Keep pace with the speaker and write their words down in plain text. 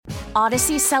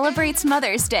Odyssey celebrates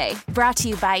Mother's Day, brought to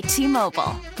you by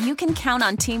T-Mobile. You can count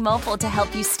on T-Mobile to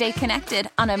help you stay connected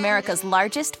on America's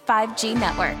largest 5G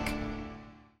network.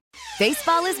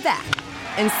 Baseball is back,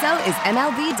 and so is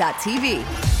MLB.tv.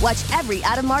 Watch every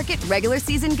out-of-market regular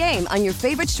season game on your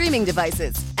favorite streaming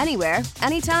devices, anywhere,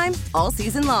 anytime, all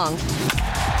season long.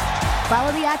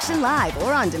 Follow the action live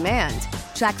or on demand.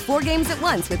 Track 4 games at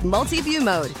once with multi-view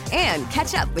mode and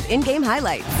catch up with in-game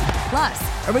highlights.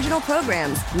 Plus, original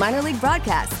programs, minor league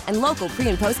broadcasts, and local pre-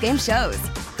 and post-game shows.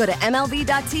 Go to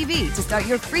MLB.tv to start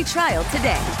your free trial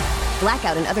today.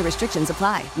 Blackout and other restrictions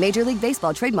apply. Major League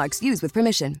Baseball trademarks used with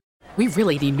permission. We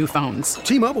really need new phones.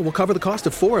 T-Mobile will cover the cost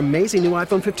of 4 amazing new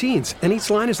iPhone 15s, and each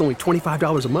line is only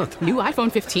 $25 a month. New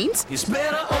iPhone 15s? It's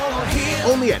better over here.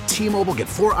 Only at T-Mobile, get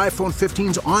 4 iPhone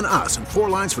 15s on us and 4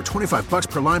 lines for $25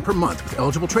 per line per month with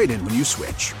eligible trade-in when you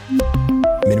switch.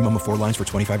 Minimum of 4 lines for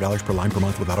 $25 per line per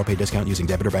month with autopay discount using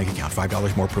debit or bank account.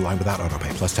 $5 more per line without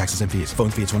autopay, plus taxes and fees. Phone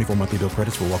fee at 24 monthly bill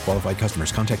credits for well-qualified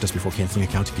customers. Contact us before canceling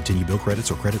account to continue bill credits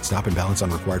or credit stop and balance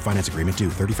on required finance agreement due.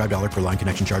 $35 per line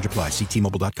connection charge applies. See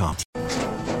T-Mobile.com.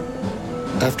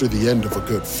 After the end of a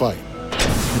good fight,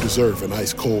 you deserve an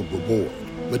ice-cold reward.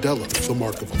 Modelo is the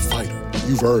mark of a fighter.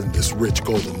 You've earned this rich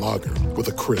golden lager with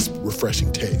a crisp,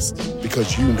 refreshing taste.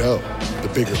 Because you know, the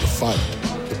bigger the fight,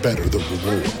 the better the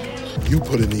reward. You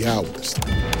put in the hours,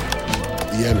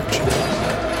 the energy,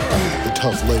 the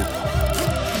tough labor.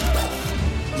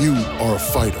 You are a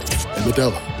fighter, and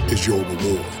Modelo is your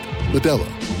reward. Modelo,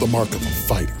 the mark of a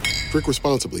fighter. Drink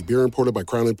responsibly. Beer imported by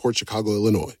Crown Imports, Chicago,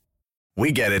 Illinois.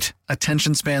 We get it.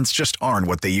 Attention spans just aren't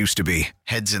what they used to be.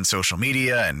 Heads in social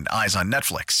media and eyes on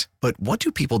Netflix. But what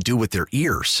do people do with their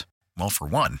ears? Well, for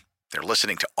one, they're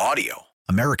listening to audio.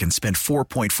 Americans spend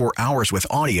 4.4 hours with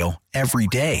audio every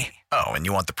day. Oh, and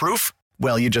you want the proof?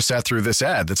 Well, you just sat through this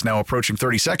ad that's now approaching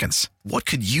 30 seconds. What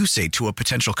could you say to a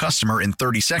potential customer in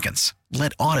 30 seconds?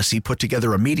 Let Odyssey put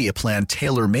together a media plan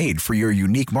tailor-made for your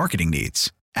unique marketing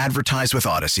needs. Advertise with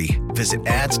Odyssey. Visit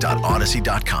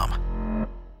ads.odyssey.com.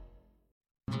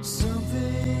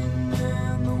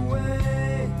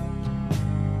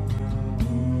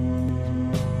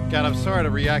 God, I'm sorry to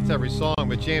react to every song,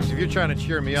 but James, if you're trying to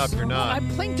cheer me up, you're not. I'm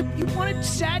playing. You wanted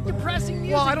sad, depressing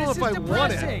music. Well, I don't know if I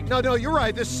want it. No, you're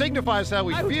right. This signifies how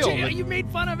we feel. You made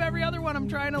fun of every other one. I'm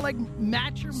trying to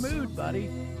match your mood, buddy.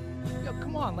 Yo,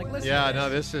 come on, listen. Yeah, no,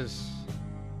 this is.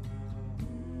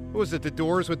 What was it? The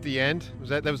Doors with The End?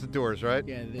 That was The Doors, right?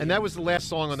 Yeah. And that was the last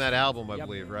song on that album, I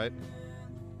believe, right?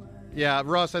 Yeah,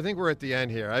 Ross, I think we're at the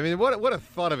end here. I mean, what a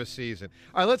thought of a season.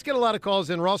 All right, let's get a lot of calls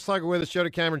in. Ross Tucker with us, Joe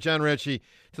DeCamera, John Ritchie.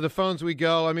 To the phones we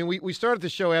go. I mean, we started the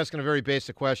show asking a very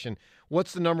basic question.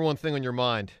 What's the number one thing on your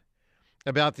mind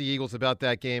about the Eagles, about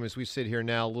that game as we sit here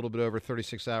now, a little bit over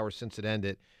 36 hours since it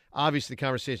ended? Obviously, the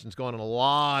conversation's gone in a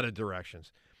lot of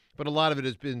directions, but a lot of it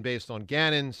has been based on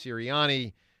Gannon,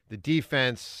 Sirianni, the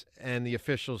defense, and the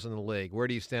officials in the league. Where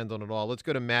do you stand on it all? Let's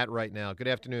go to Matt right now. Good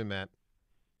afternoon, Matt.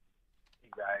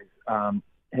 Guys.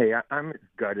 Hey, I'm as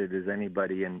gutted as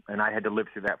anybody, and I had to live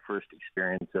through that first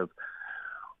experience of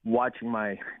watching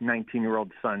my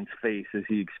 19-year-old son's face as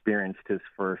he experienced his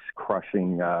first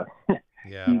crushing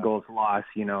Eagles loss,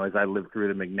 as I lived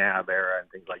through the McNabb era and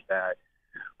things like that.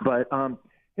 But,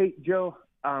 hey, Joe,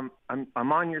 I'm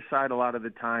on your side a lot of the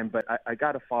time, but I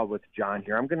got to follow with John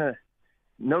here. I'm going to,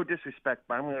 no disrespect,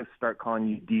 but I'm going to start calling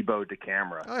you Debo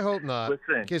DeCamera. I hope not.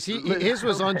 Listen. Because his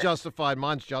was unjustified,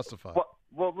 mine's justified.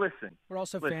 Well, listen. We're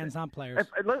also fans, not players.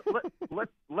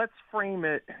 Let's frame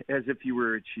it as if you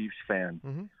were a Chiefs fan.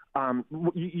 Mm-hmm.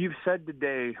 You've said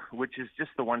today, which is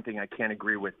just the one thing I can't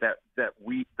agree with, that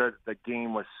the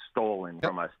game was stolen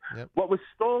from us. Yep. What was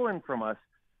stolen from us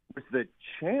was the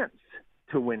chance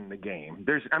to win the game.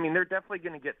 They're definitely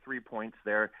going to get 3 points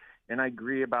there, and I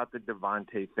agree about the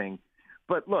Devontae thing.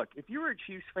 But look, if you were a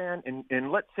Chiefs fan, and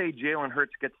let's say Jalen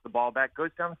Hurts gets the ball back,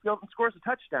 goes down the field, and scores a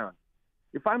touchdown.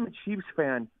 If I'm a Chiefs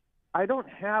fan, I don't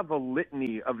have a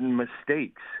litany of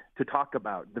mistakes to talk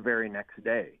about the very next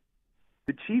day.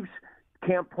 The Chiefs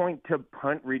can't point to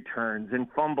punt returns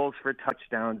and fumbles for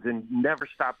touchdowns and never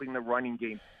stopping the running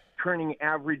game, turning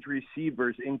average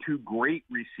receivers into great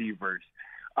receivers.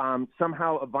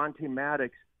 Somehow Avonte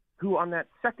Maddox, who on that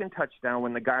second touchdown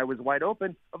when the guy was wide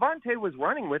open, Avonte was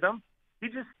running with him. He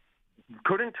just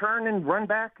couldn't turn and run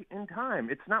back in time.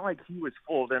 It's not like he was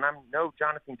fooled, and I'm no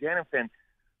Jonathan Gannon fan.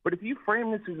 But if you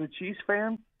frame this as a Chiefs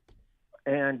fan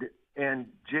and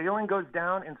Jalen goes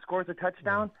down and scores a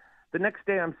touchdown, the next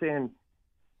day I'm saying,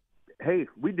 hey,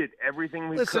 we did everything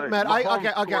we could. Listen, Matt,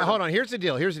 okay, hold on. Here's the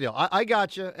deal. I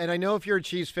got you, and I know if you're a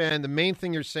Chiefs fan, the main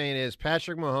thing you're saying is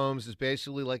Patrick Mahomes is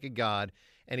basically like a god,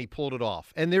 and he pulled it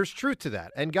off. And there's truth to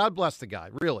that. And God bless the guy,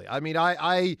 really. I mean,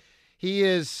 he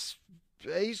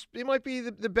might be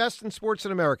the best in sports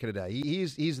in America today.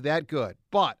 He's that good.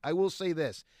 But I will say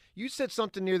this. You said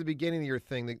something near the beginning of your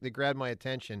thing that grabbed my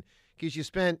attention because you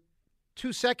spent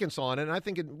 2 seconds on it, and I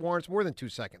think it warrants more than 2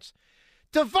 seconds.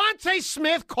 Devontae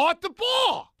Smith caught the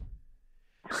ball.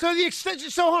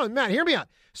 So hold on, Matt, hear me out.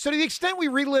 So to the extent we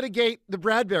relitigate the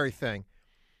Bradbury thing,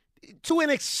 to an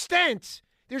extent,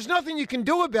 there's nothing you can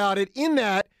do about it in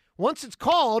that once it's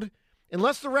called,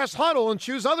 unless the refs huddle and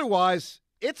choose otherwise,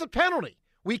 it's a penalty.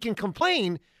 We can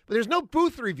complain, but there's no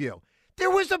booth review.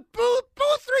 There was a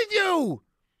booth review.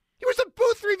 There was a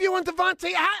booth review on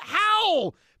Devontae.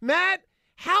 How, Matt?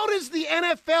 How does the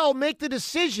NFL make the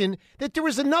decision that there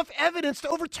was enough evidence to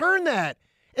overturn that?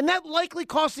 And that likely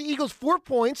cost the Eagles 4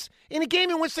 points in a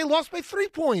game in which they lost by 3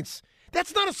 points.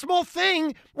 That's not a small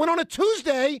thing when on on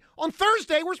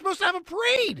Thursday, we're supposed to have a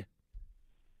parade.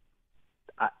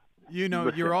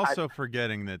 You're also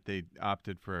forgetting that they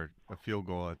opted for a field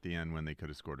goal at the end when they could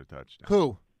have scored a touchdown.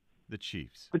 Who? The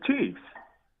Chiefs. The Chiefs.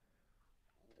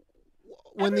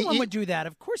 When Everyone would do that,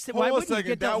 of course. Why wouldn't you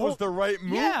get that was the right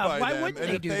move by them. Why wouldn't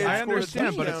they do that? I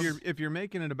understand, but if you're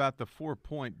making it about the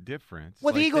 4-point difference,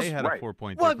 well, the Eagles they had a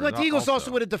 4-point difference. Well, but the Eagles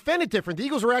also would have defended different. The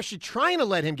Eagles were actually trying to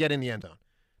let him get in the end zone.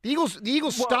 The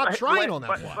Eagles stopped trying on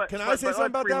that play. Can I say something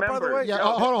about that, by the way? Yeah,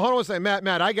 hold on a second.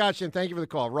 Matt, I got you, and thank you for the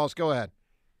call. Ross, go ahead.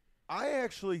 I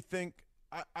actually think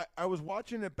I was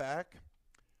watching it back.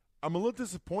 I'm a little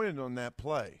disappointed on that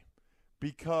play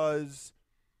because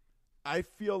I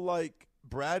feel like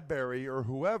Bradbury or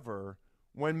whoever,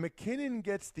 when McKinnon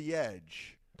gets the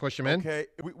edge, push him in. Okay,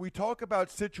 we talk about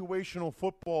situational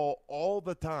football all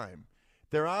the time.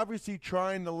 They're obviously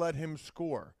trying to let him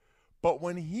score. But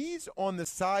when he's on the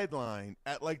sideline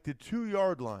at like the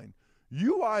 2-yard line,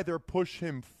 you either push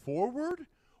him forward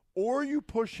or you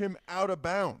push him out of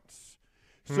bounds.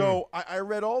 So I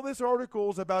read all these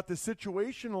articles about the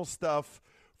situational stuff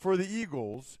for the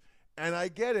Eagles, and I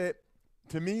get it.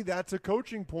 To me, that's a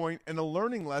coaching point and a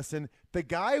learning lesson. The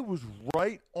guy was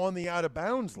right on the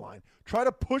out-of-bounds line. Try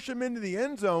to push him into the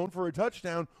end zone for a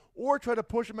touchdown or try to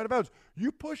push him out of bounds.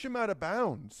 You push him out of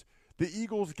bounds, the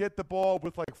Eagles get the ball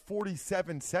with like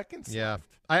 47 seconds left.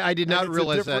 I did not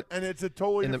realize that. And it's a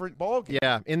totally different ball game.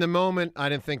 Yeah, in the moment, I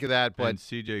didn't think of that. But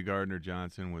C.J.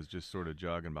 Gardner-Johnson was just sort of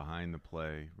jogging behind the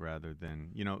play rather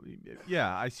than,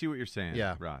 I see what you're saying,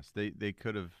 Ross. They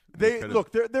could have.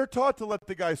 Look, they're taught to let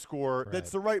the guy score. Right.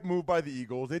 That's the right move by the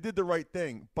Eagles. They did the right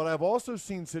thing. But I've also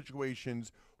seen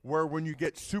situations where when you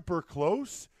get super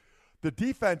close, the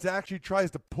defense actually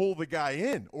tries to pull the guy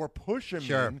in or push him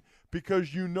in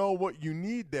because you know what you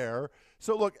need there.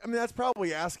 So, look, I mean, that's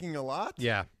probably asking a lot.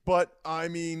 Yeah. But, I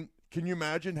mean, can you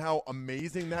imagine how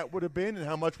amazing that would have been and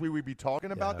how much we would be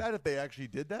talking about that if they actually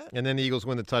did that? And then the Eagles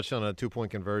win the touchdown on a 2-point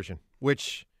conversion,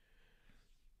 which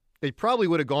they probably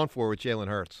would have gone for with Jalen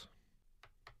Hurts.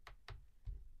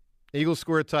 Eagles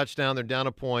score a touchdown. They're down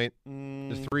a point.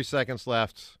 There's 3 seconds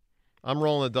left. I'm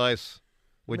rolling the dice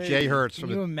with Jay Hurts from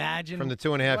the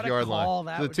 2.5-yard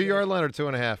line. The 2-yard line or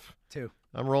 2.5? 2.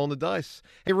 I'm rolling the dice.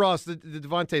 Hey, Ross, the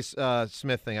Devontae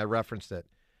Smith thing, I referenced it.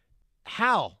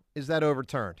 How is that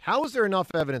overturned? How is there enough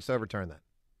evidence to overturn that?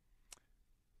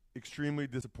 Extremely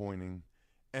disappointing.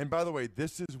 And by the way,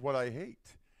 this is what I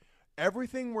hate.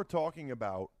 Everything we're talking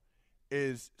about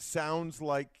sounds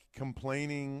like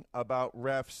complaining about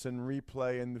refs and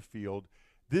replay in the field.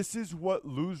 This is what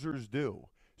losers do.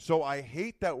 So I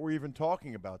hate that we're even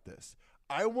talking about this.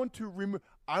 I want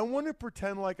to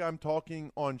pretend like I'm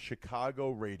talking on Chicago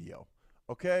radio,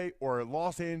 okay, or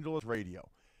Los Angeles radio.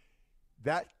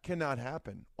 That cannot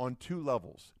happen on 2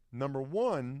 levels. Number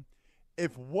one,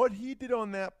 if what he did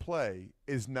on that play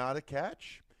is not a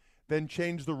catch, then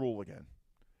change the rule again.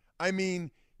 I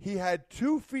mean, he had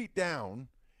 2 feet down.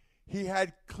 He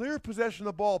had clear possession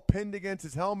of the ball pinned against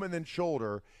his helmet and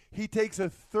shoulder. He takes a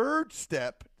 3rd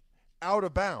step out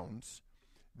of bounds.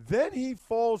 Then he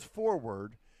falls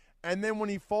forward, and then when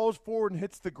he falls forward and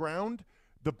hits the ground,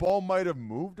 the ball might have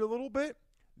moved a little bit.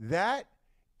 That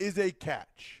is a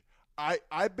catch.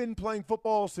 I've been playing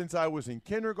football since I was in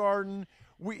kindergarten.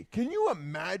 Can you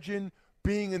imagine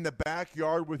being in the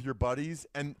backyard with your buddies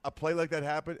and a play like that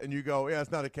happened and you go, yeah,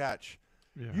 it's not a catch?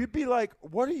 Yeah. You'd be like,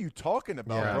 what are you talking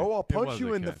about, bro? I'll punch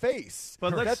you in the face.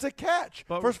 But that's a catch.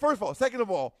 First of all. Second of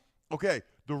all, okay,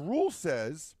 the rule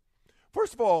says,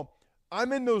 first of all,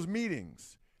 I'm in those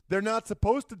meetings. They're not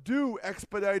supposed to do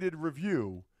expedited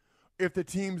review if the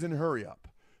team's in hurry up.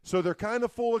 So they're kind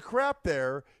of full of crap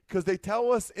there because they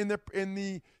tell us in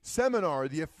the seminar,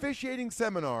 the officiating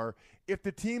seminar, if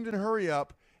the team's in hurry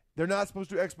up, they're not supposed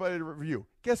to do expedited review.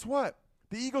 Guess what?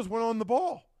 The Eagles went on the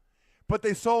ball. But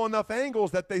they saw enough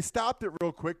angles that they stopped it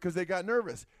real quick because they got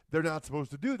nervous. They're not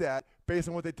supposed to do that based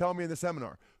on what they tell me in the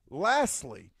seminar.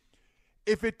 Lastly,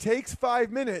 if it takes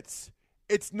 5 minutes,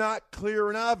 it's not clear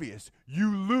and obvious.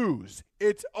 You lose.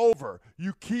 It's over.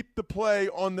 You keep the play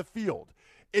on the field.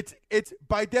 It's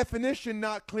by definition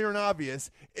not clear and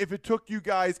obvious if it took you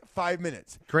guys 5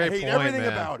 minutes. Great I hate point, everything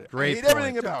man. about it. Great I hate point.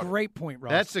 everything about it. Great point,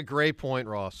 Ross. That's a great point,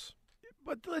 Ross.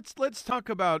 But let's talk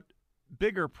about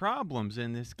bigger problems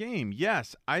in this game.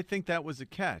 Yes, I think that was a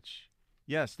catch.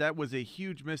 Yes, that was a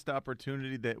huge missed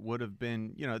opportunity that would have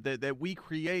been, that we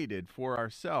created for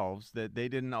ourselves that they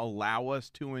didn't allow us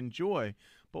to enjoy.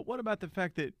 But what about the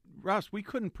fact that, Ross, we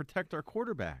couldn't protect our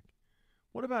quarterback?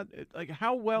 What about,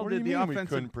 how well did the offensive... we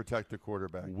couldn't protect the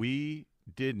quarterback? We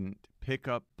didn't pick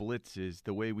up blitzes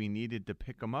the way we needed to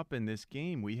pick them up in this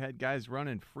game. We had guys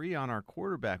running free on our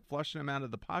quarterback, flushing him out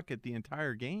of the pocket the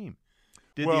entire game.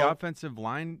 Did the offensive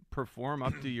line perform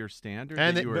up to your standard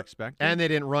that you were expecting? And they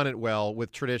didn't run it well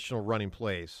with traditional running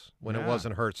plays when it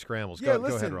wasn't hurt scrambles. Yeah,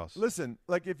 go ahead, Ross. Listen,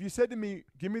 if you said to me,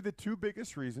 give me the two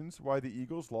biggest reasons why the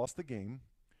Eagles lost the game,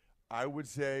 I would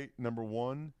say number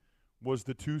one was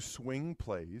the two swing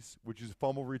plays, which is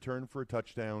fumble return for a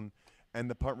touchdown and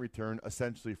the punt return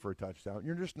essentially for a touchdown.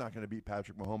 You're just not going to beat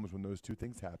Patrick Mahomes when those two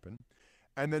things happen.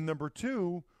 And then number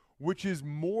two, which is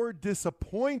more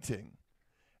disappointing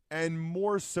and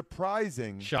more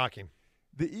surprising. Shocking.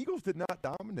 The Eagles did not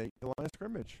dominate the line of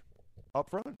scrimmage up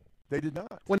front. They did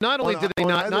not. Well, not only did they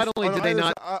not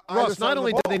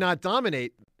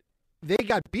dominate, they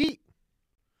got beat.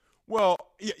 Well,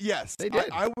 yes. They did.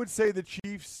 I would say the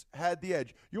Chiefs had the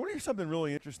edge. You want to hear something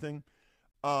really interesting?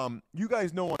 You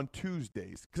guys know on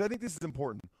Tuesdays, because I think this is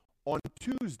important. On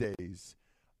Tuesdays,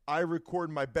 I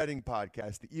record my betting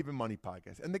podcast, the Even Money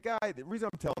podcast. And the reason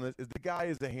I'm telling this is the guy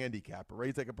is a handicapper, right?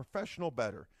 He's like a professional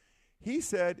bettor. He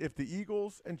said if the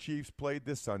Eagles and Chiefs played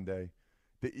this Sunday,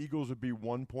 the Eagles would be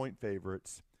 1-point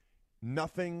favorites.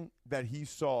 Nothing that he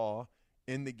saw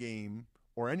in the game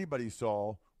or anybody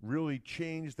saw really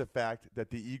changed the fact that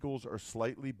the Eagles are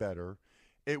slightly better.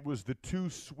 It was the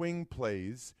two swing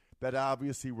plays that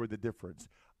obviously were the difference.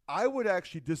 I would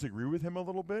actually disagree with him a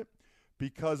little bit,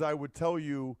 because I would tell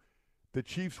you the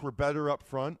Chiefs were better up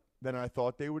front than I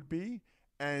thought they would be,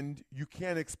 and you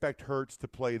can't expect Hurts to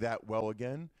play that well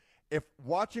again. If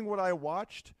watching what I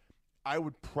watched, I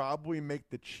would probably make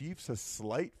the Chiefs a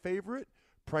slight favorite,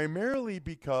 primarily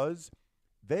because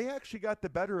they actually got the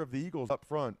better of the Eagles up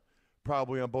front,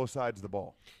 probably on both sides of the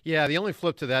ball. Yeah, the only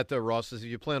flip to that, though, Ross, is if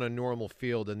you play on a normal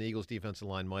field, then the Eagles' defensive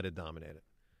line might have dominated.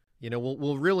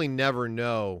 We'll really never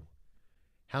know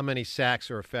how many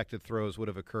sacks or affected throws would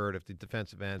have occurred if the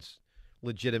defensive ends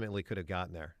legitimately could have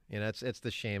gotten there. It's the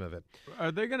shame of it.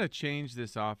 Are they going to change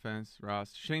this offense,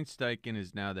 Ross? Shane Steichen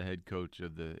is now the head coach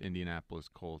of the Indianapolis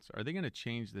Colts. Are they going to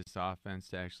change this offense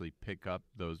to actually pick up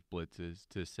those blitzes,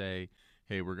 to say,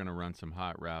 hey, we're going to run some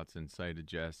hot routes and sight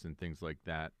adjust and things like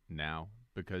that now?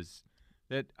 Because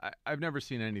I've never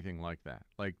seen anything like that.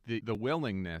 Like the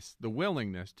willingness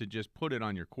to just put it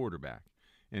on your quarterback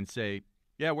and say,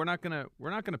 yeah, we're not gonna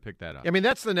pick that up. I mean,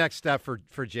 that's the next step for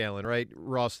Jalen, right,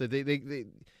 Ross?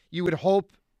 You would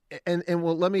hope, and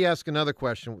well, let me ask another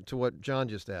question to what John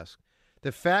just asked.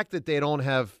 The fact that they don't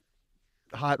have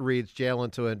hot reads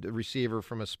Jalen to a receiver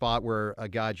from a spot where a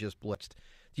guy just blitzed,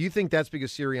 do you think that's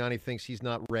because Sirianni thinks he's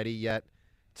not ready yet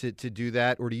to do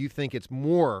that, or do you think it's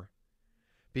more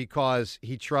because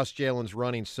he trusts Jalen's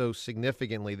running so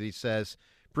significantly that he says,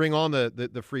 bring on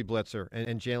the free blitzer,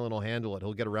 and Jalen will handle it.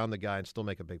 He'll get around the guy and still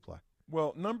make a big play.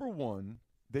 Well, number one,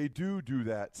 they do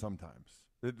that sometimes.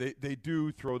 They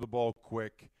do throw the ball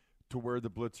quick to where the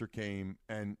blitzer came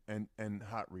and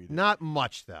hot read it. Not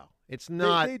much, though. It's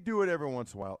not. They do it every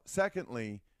once in a while.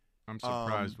 Secondly, I'm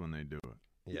surprised when they do it.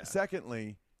 Yeah.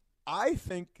 Secondly, I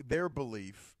think their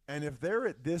belief, and if they're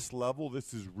at this level,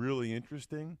 this is really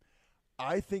interesting.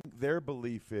 I think their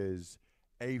belief is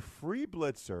a free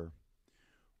blitzer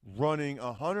running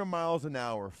 100 miles an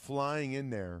hour, flying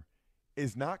in there,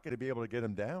 is not going to be able to get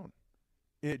him down.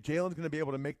 Jalen's going to be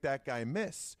able to make that guy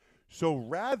miss. So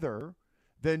rather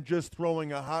than just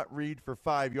throwing a hot read for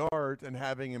 5 yards and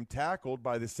having him tackled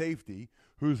by the safety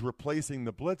who's replacing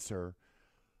the blitzer,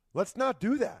 let's not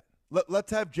do that.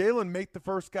 Let's have Jalen make the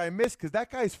first guy miss, because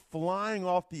that guy's flying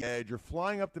off the edge or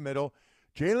flying up the middle.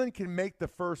 Jalen can make the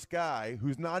first guy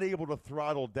who's not able to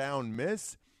throttle down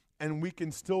miss, and we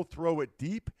can still throw it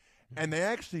deep. And they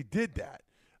actually did that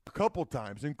a couple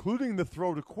times, including the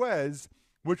throw to Quez,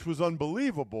 which was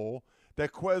unbelievable,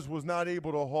 that Quez was not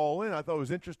able to haul in. I thought it was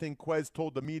interesting. Quez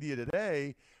told the media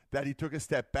today that he took a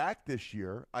step back this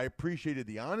year. I appreciated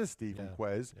the honesty from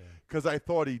Quez because I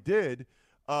thought he did.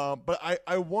 But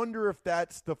I wonder if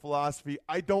that's the philosophy.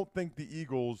 I don't think the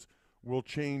Eagles will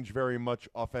change very much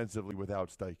offensively without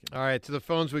Steichen. All right, to the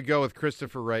phones we go with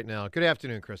Christopher right now. Good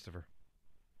afternoon, Christopher.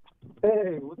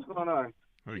 Hey, what's going on?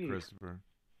 Hey, Christopher.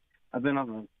 I've been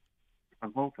on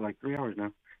hold for like 3 hours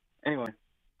now. Anyway,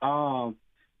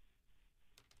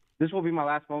 this will be my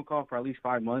last phone call for at least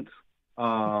 5 months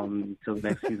until the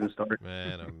next season starts.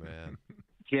 Man, oh, man.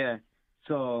 Yeah.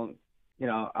 So,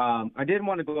 I did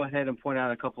want to go ahead and point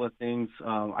out a couple of things.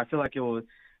 I feel like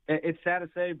it's sad to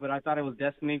say, but I thought it was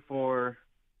destiny for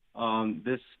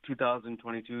this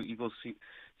 2022 Eagles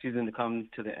season to come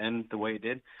to the end the way it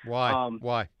did. Why?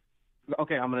 Why?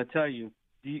 Okay, I'm going to tell you.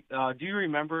 Do you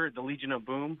remember the Legion of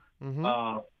Boom,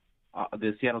 the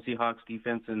Seattle Seahawks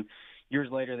defense? And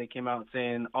years later, they came out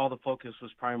saying all the focus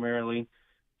was primarily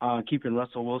keeping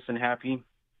Russell Wilson happy.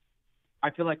 I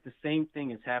feel like the same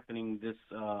thing is happening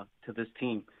to this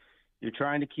team. You're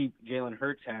trying to keep Jalen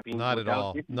Hurts happy. Not at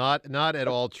all. Not at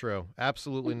all true.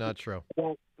 Absolutely not true.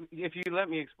 Well, if you let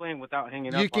me explain without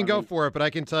hanging up, you can go for it, but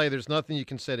I can tell you there's nothing you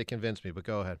can say to convince me. But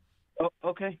go ahead. Oh,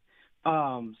 okay.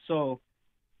 So,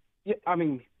 yeah, I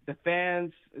mean, the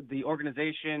fans, the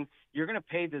organization, you're going to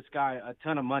pay this guy a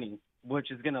ton of money,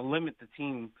 which is going to limit the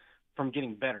team from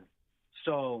getting better.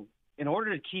 So, in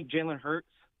order to keep Jalen Hurts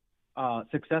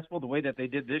successful the way that they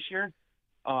did this year,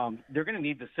 they're going to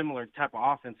need the similar type of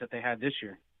offense that they had this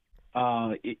year.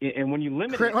 And when you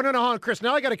limit Chris, hold on, Chris.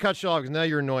 Now I got to cut you off because now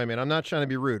you're annoying me. And I'm not trying to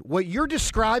be rude. What you're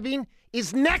describing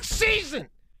is next season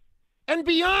and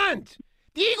beyond.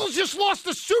 The Eagles just lost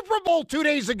the Super Bowl 2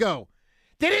 days ago.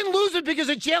 They didn't lose it because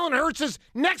of Jalen Hurts'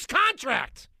 next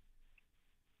contract.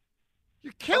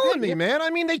 You're killing me, man.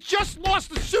 I mean, they just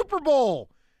lost the Super Bowl.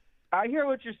 I hear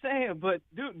what you're saying, but,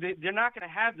 dude, they're not going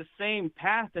to have the same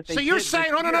path that they did. So you're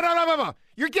saying, no.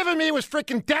 You're giving me it was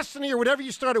freaking destiny or whatever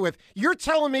you started with. You're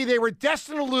telling me they were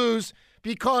destined to lose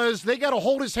because they got to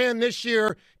hold his hand this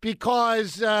year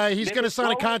because he's going to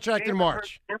sign a contract in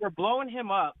March. They were blowing him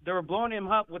up. They were blowing him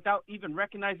up without even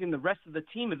recognizing the rest of the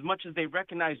team as much as they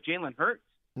recognized Jalen Hurts.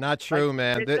 Not true,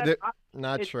 man.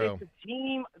 Not true. It's a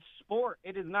team sport.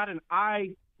 It is not an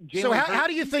Jalen so how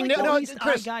do you think?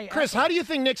 Like Chris, how do you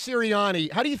think Nick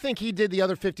Sirianni? How do you think he did the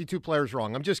other 52 players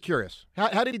wrong? I'm just curious.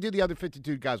 How did he do the other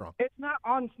 52 guys wrong? It's not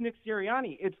on Nick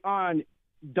Sirianni. It's on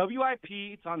WIP.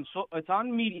 It's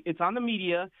on media. It's on the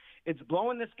media. It's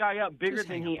blowing this guy up bigger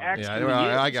than he actually is.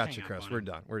 I got you, Chris. We're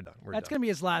done. That's going to be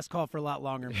his last call for a lot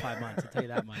longer than 5 months. I'll tell you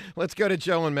that much. Let's go to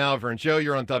Joe and Malvern. Joe,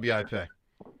 you're on WIP.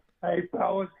 Hey,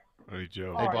 fellas. Hey,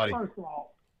 Joe. Hey, buddy. First of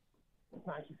all,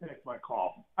 thanks for taking my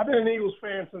call. I've been an Eagles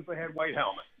fan since they had white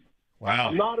helmets. Wow.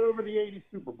 I'm not over the '80s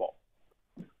Super Bowl.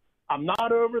 I'm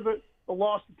not over the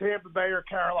loss to Tampa Bay or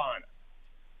Carolina.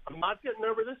 I'm not getting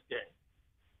over this game.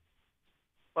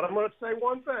 But I'm going to say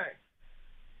one thing,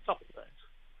 a couple things.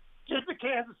 Give the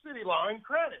Kansas City line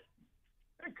credit.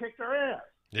 They kicked our ass.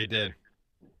 They did.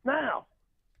 Now,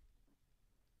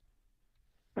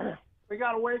 we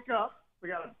got to wake up. We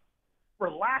got to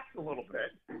relax a little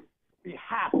bit. Be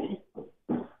happy.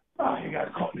 Oh, you got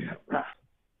to call me up.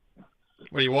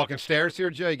 What, are you walking stairs here,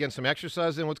 Joe? You getting some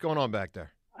exercise in? What's going on back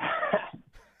there?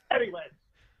 Anyway,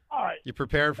 all right. You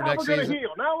prepared for next season?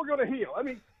 Now we're going to heal. I'm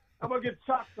going to give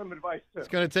Chuck some advice, too. It's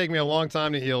going to take me a long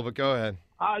time to heal, but go ahead.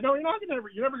 No, you're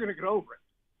never going to get over it.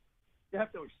 You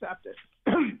have to accept it.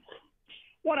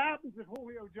 What happens if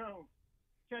Julio Jones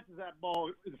catches that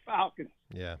ball with the Falcons?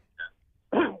 Yeah.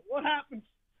 What happens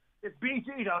if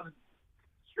BG doesn't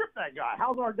strip that guy?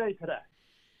 How's our day today?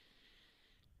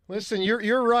 Listen,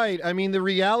 you're right. I mean, the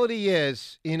reality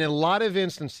is, in a lot of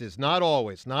instances, not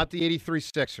always, not the 83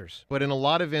 Sixers, but in a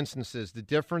lot of instances, the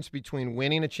difference between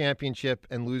winning a championship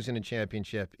and losing a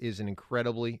championship is an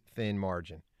incredibly thin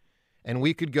margin. And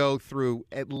we could go through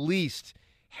at least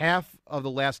half of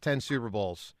the last 10 Super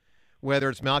Bowls, whether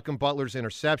it's Malcolm Butler's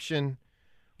interception,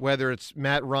 whether it's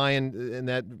Matt Ryan and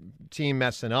that team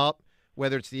messing up,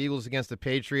 whether it's the Eagles against the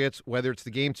Patriots, whether it's the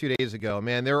game 2 days ago.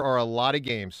 Man, there are a lot of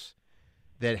games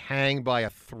that hang by a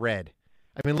thread.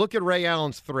 I mean, look at Ray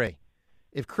Allen's 3.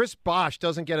 If Chris Bosh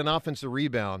doesn't get an offensive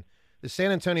rebound, the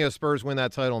San Antonio Spurs win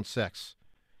that title in 6.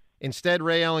 Instead,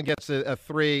 Ray Allen gets a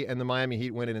 3, and the Miami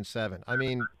Heat win it in 7. I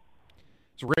mean,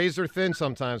 it's razor thin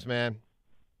sometimes, man.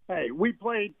 Hey, we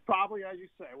played probably, as you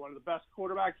say, one of the best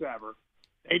quarterbacks ever.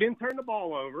 They didn't turn the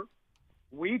ball over.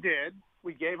 We did.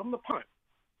 We gave them the punt.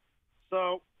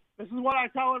 So this is what I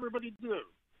tell everybody to do.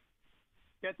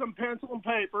 Get some pencil and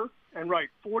paper and write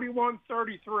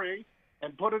 41-33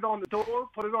 and put it on the door,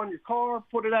 put it on your car,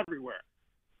 put it everywhere.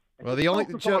 Well, the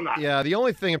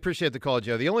only thing, appreciate the call,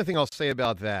 Joe. The only thing I'll say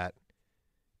about that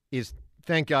is,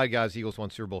 thank God, guys, Eagles won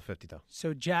Super Bowl 50, though.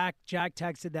 So Jack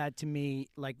texted that to me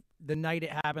like the night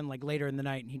it happened, like later in the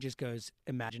night, and he just goes,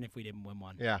 "Imagine if we didn't win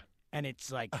one." Yeah, and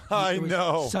it's like I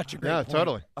know, such a great point.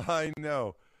 Totally. I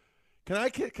know. Can I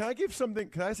give something?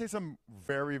 Can I say something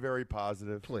very, very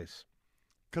positive, please?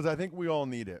 Because I think we all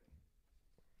need it.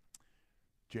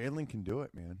 Jalen can do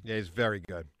it, man. Yeah, he's very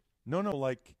good. No,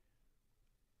 like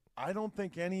I don't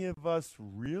think any of us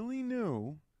really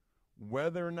knew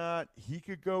whether or not he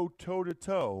could go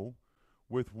toe-to-toe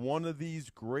with one of these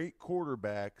great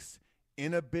quarterbacks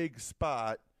in a big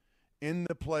spot in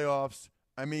the playoffs.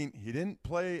 I mean, he didn't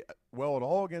play well at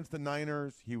all against the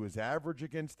Niners. He was average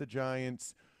against the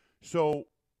Giants. So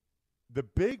the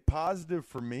big positive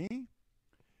for me,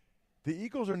 the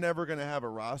Eagles are never going to have a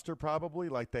roster probably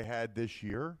like they had this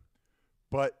year,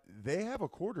 but they have a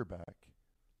quarterback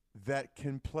that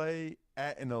can play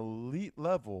at an elite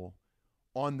level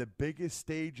on the biggest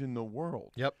stage in the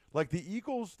world. Yep. Like the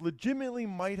Eagles legitimately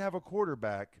might have a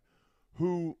quarterback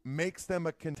who makes them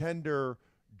a contender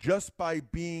just by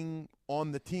being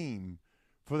on the team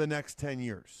for the next 10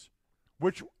 years,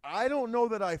 which I don't know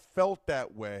that I felt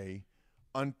that way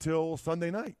until Sunday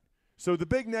night. So the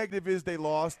big negative is they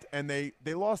lost, and they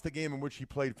lost the game in which he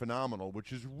played phenomenal,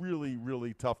 which is really,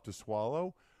 really tough to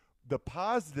swallow. The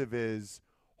positive is,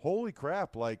 holy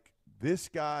crap, like this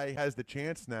guy has the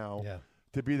chance now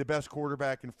to be the best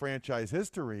quarterback in franchise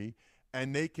history,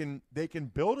 and they can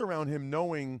build around him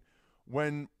knowing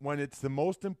when it's the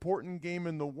most important game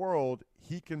in the world,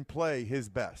 he can play his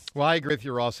best. Well, I agree with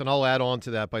you, Ross, and I'll add on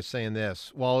to that by saying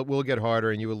this. While it will get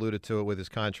harder, and you alluded to it with his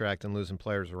contract and losing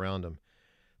players around him,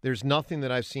 there's nothing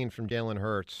that I've seen from Jalen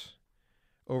Hurts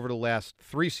over the last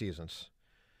 3 seasons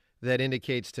that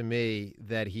indicates to me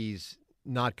that he's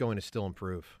not going to still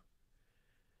improve.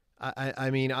 I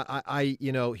mean,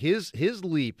 his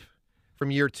leap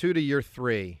from year 2 to year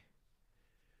 3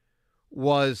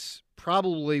 was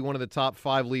probably one of the top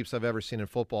 5 leaps I've ever seen in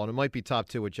football, and it might be top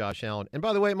 2 with Josh Allen. And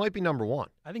by the way, it might be number 1.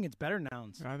 I think it's better now.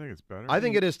 I think it's better. I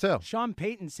think it is too. Sean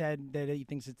Payton said that he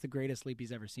thinks it's the greatest leap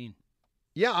he's ever seen.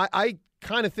 Yeah, I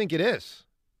kind of think it is.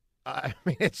 I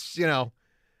mean, it's,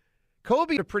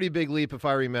 Kobe had a pretty big leap, if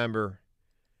I remember.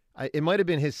 It might have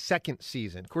been his second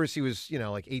season. Of course, he was,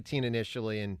 like 18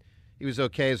 initially, and he was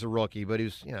okay as a rookie, but he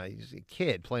was, he's a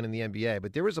kid playing in the NBA.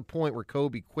 But there was a point where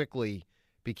Kobe quickly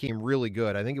became really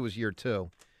good. I think it was year 2.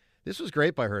 This was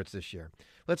great by Hurts this year.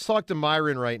 Let's talk to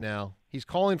Myron right now. He's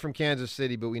calling from Kansas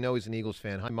City, but we know he's an Eagles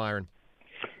fan. Hi, Myron.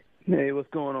 Hey, what's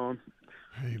going on?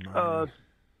 Hey, Myron.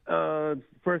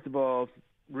 First of all,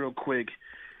 real quick,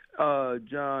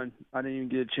 John, I didn't even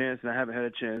get a chance, and I haven't had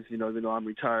a chance, even though I'm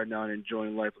retired now and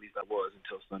enjoying life, at least I was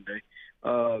until Sunday.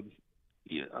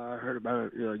 I heard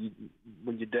about it,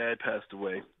 when your dad passed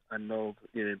away. I know,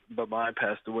 but mine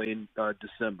passed away in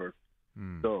December.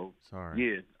 So, sorry.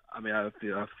 Yeah, I mean, I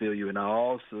feel you. And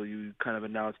you kind of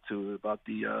announced too about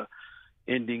the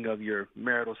ending of your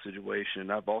marital situation.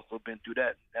 I've also been through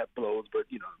that. That blows, but at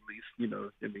least,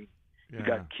 I mean, you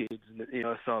got kids, and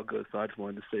it's all good. So I just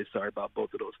wanted to say sorry about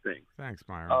both of those things. Thanks,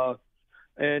 Myron.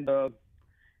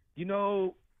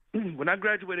 When I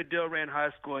graduated Delran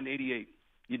High School in '88,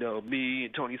 me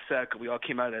and Tony Sacker, we all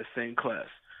came out of that same class.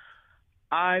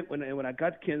 When I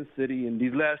got to Kansas City in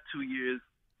these last 2 years,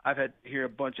 I've had to hear a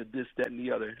bunch of this, that, and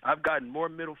the other. I've gotten more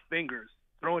middle fingers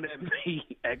thrown at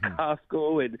me at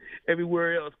Costco and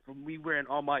everywhere else from me wearing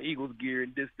all my Eagles gear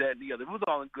and this, that, and the other. It was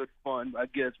all in good fun, I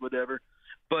guess, whatever.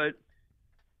 But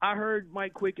I heard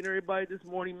Mike Quick and everybody this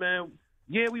morning, man.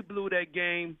 Yeah, we blew that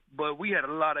game, but we had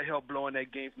a lot of help blowing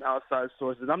that game from outside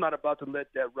sources. I'm not about to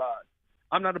let that ride.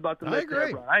 I'm not about to let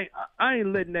that ride. I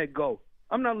ain't letting that go.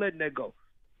 I'm not letting that go.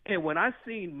 And when I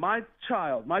seen my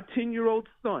child, my 10-year-old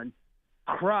son,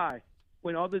 cry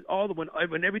when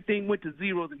when everything went to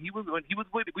zeros and he was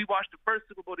with it. We watched the first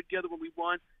Super Bowl together when we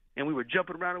won, and we were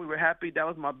jumping around and we were happy. That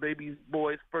was my baby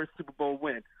boy's first Super Bowl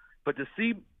win. But to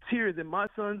see tears in my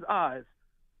son's eyes,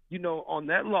 on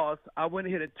that loss, I went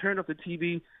ahead and turned off the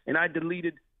TV and I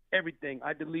deleted everything.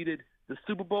 I deleted the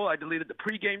Super Bowl. I deleted the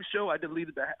pregame show. I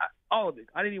deleted all of it.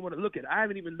 I didn't even want to look at it. I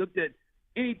haven't even looked at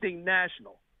anything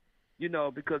national.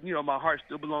 Because, my heart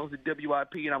still belongs to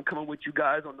WIP, and I'm coming with you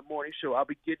guys on the morning show. I'll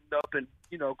be getting up and,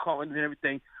 calling and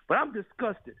everything. But I'm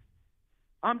disgusted.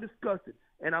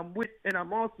 And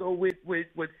I'm also with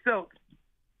Selk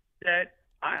that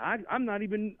I'm not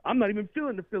even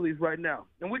feeling the Phillies right now.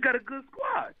 And we got a good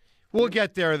squad. We'll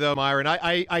get there, though, Myron.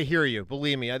 I hear you.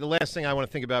 Believe me. The last thing I want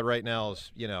to think about right now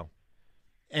is,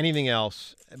 anything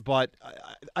else, but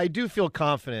I do feel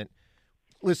confident.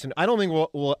 Listen, I don't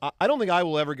think I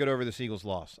will ever get over this Eagles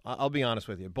loss. I'll be honest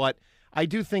with you, but I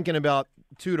do think in about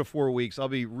 2 to 4 weeks I'll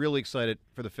be really excited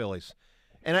for the Phillies.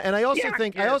 And I also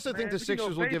think the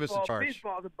Sixers will give us a charge.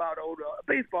 Baseball's about older.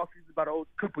 Baseball season's about a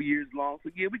couple years long,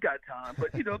 so yeah, we got time. But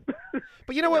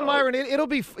But you know what, Myron? It'll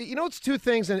be. It's two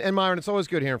things, and Myron, it's always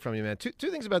good hearing from you, man.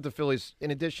 Two things about the Phillies, in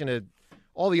addition to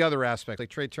all the other aspects, like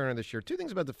Trey Turner this year. Two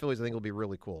things about the Phillies I think will be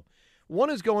really cool.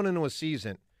 One is going into a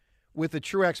season with a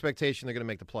true expectation they're going to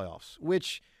make the playoffs,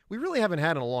 which we really haven't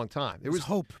had in a long time. There was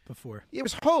hope before. It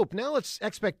was hope. Now let's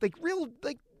expect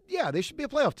yeah, they should be a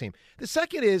playoff team. The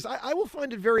second is I will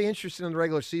find it very interesting in the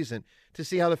regular season to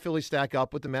see how the Phillies stack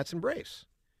up with the Mets and Braves.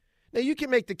 Now, you can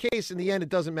make the case in the end it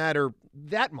doesn't matter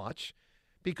that much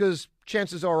because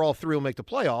chances are all three will make the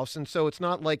playoffs, and so it's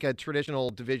not like a traditional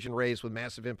division race with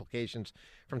massive implications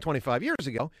from 25 years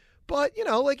ago. But,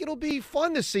 it'll be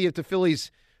fun to see if the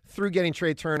Phillies, through getting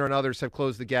Trey Turner and others, have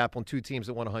closed the gap on two teams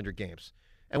that won 100 games,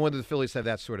 and whether the Phillies have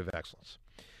that sort of excellence.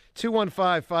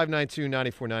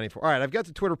 215-592-9494. All right, I've got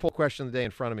the Twitter poll question of the day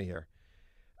in front of me here.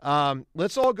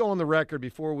 Let's all go on the record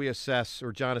before we assess,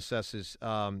 or John assesses,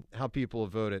 how people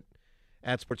have voted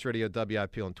at Sports Radio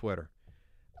WIP on Twitter.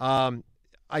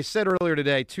 I said earlier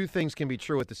today, two things can be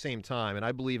true at the same time, and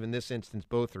I believe in this instance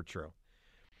both are true.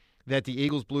 That the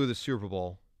Eagles blew the Super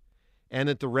Bowl and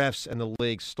that the refs and the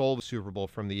league stole the Super Bowl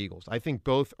from the Eagles. I think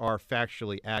both are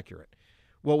factually accurate.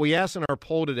 What we asked in our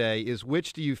poll today is,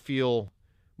 which do you feel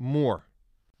more?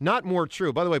 Not more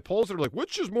true. By the way, polls that are like,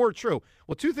 which is more true?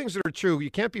 Well, two things that are true,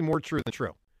 you can't be more true than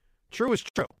true. True is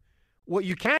true. What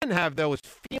you can have, though, is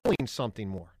feeling something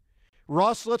more.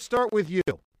 Ross, let's start with you.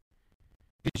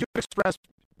 Did you express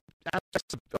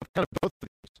aspects of kind of both of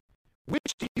these?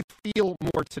 Which do you feel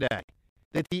more today?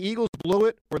 That the Eagles blew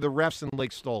it or the refs and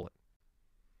league stole it?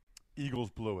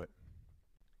 Eagles blew it.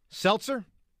 Seltzer?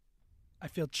 I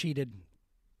feel cheated.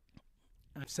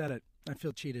 I've said it. I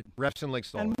feel cheated. Refs and league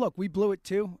stole it. And look, we blew it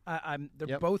too.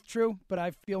 They're both true, but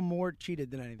I feel more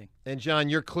cheated than anything. And John,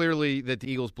 you're clearly that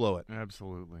the Eagles blew it.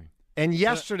 Absolutely. And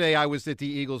yesterday I was that the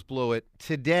Eagles blew it.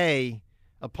 Today,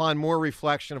 upon more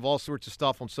reflection of all sorts of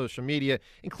stuff on social media,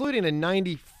 including a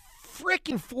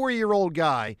 94-year-old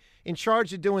guy in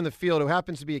charge of doing the field who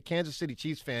happens to be a Kansas City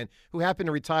Chiefs fan who happened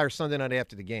to retire Sunday night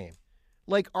after the game.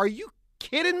 Like, are you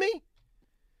kidding me?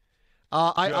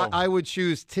 I would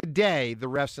choose today the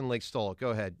refs and league stole it. Go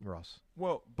ahead, Ross.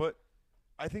 Well, but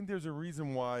I think there's a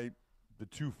reason why the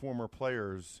two former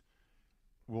players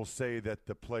will say that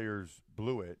the players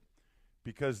blew it,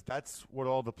 because that's what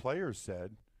all the players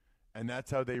said, and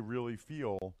that's how they really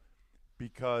feel,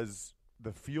 because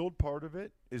the field part of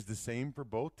it is the same for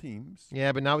both teams.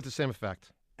 Yeah, but not with the same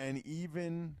effect. And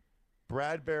even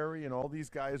Bradbury and all these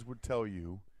guys would tell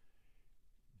you,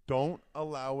 don't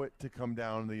allow it to come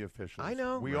down to the officials. I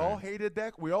know. We all hated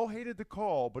that. We all hated the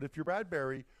call, but if you're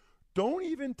Bradbury, don't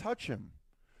even touch him.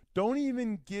 Don't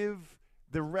even give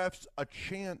the refs a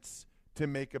chance to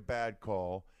make a bad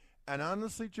call. And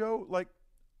honestly, Joe,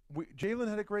 Jalen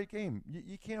had a great game.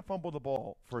 You can't fumble the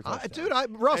ball for a touchdown. Dude,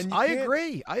 Russ, I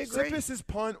agree. Sippis'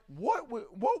 punt, what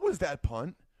was that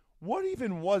punt? What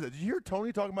even was it? Did you hear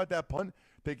Tony talking about that punt?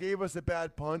 They gave us a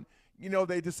bad punt.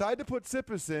 They decide to put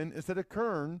Sippis in instead of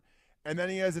Kern, and then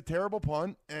he has a terrible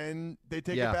punt, and they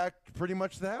take it back pretty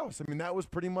much to the house. I mean, that was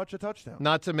pretty much a touchdown.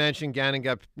 Not to mention Gannon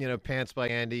got pants by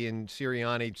Andy, and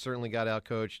Sirianni certainly got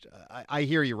outcoached. I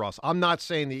hear you, Ross. I'm not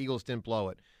saying the Eagles didn't blow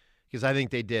it, because I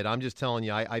think they did. I'm just telling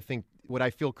you, I think what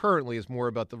I feel currently is more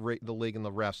about the league and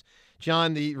the refs.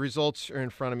 John, the results are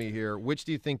in front of me here. Which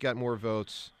do you think got more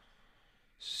votes?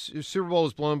 Super Bowl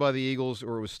was blown by the Eagles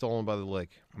or it was stolen by the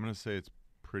league? I'm going to say it's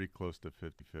pretty close to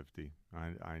 50-50.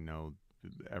 I know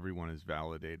everyone is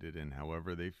validated in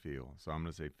however they feel. So I'm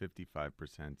going to say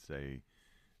 55% say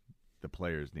the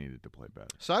players needed to play better.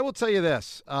 So I will tell you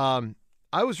this. I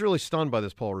was really stunned by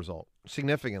this poll result,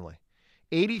 significantly.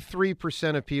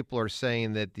 83% of people are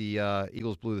saying that the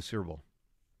Eagles blew the Super Bowl.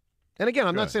 And again,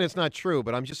 I'm not saying it's not true,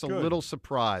 but I'm just a little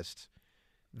surprised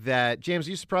that – James,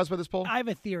 are you surprised by this poll? I have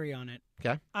a theory on it.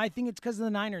 Okay. I think it's because of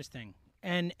the Niners thing.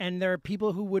 And there are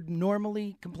people who would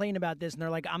normally complain about this, and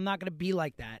they're like, I'm not going to be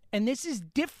like that. And this is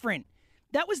different.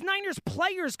 That was Niners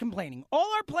players complaining.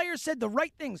 All our players said the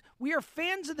right things. We are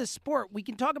fans of the sport. We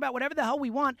can talk about whatever the hell we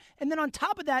want. And then on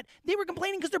top of that, they were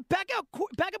complaining because their backup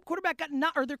quarterback got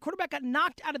their quarterback got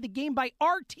knocked out of the game by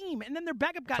our team, and then their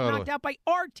backup got knocked out by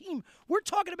our team. We're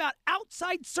talking about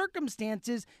outside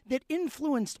circumstances that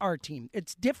influenced our team.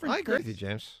 It's different. I agree with you,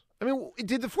 James. I mean,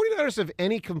 did the 49ers have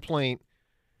any complaint?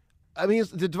 I mean,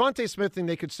 the Devontae Smith thing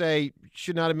they could say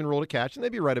should not have been ruled a catch, and they'd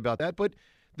be right about that. But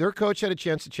their coach had a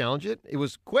chance to challenge it. It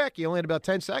was quick. He only had about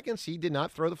 10 seconds. He did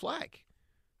not throw the flag.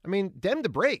 I mean, them the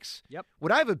breaks. Yep.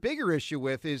 What I have a bigger issue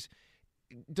with is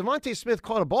Devontae Smith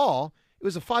caught a ball. It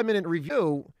was a 5-minute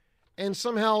review, and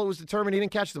somehow it was determined he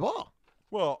didn't catch the ball.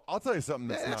 Well, I'll tell you something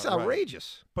that's not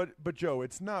outrageous. Right. But Joe,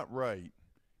 it's not right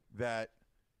that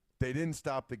they didn't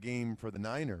stop the game for the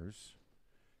Niners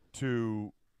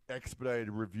to expedited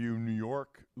review New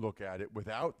York look at it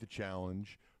without the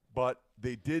challenge, but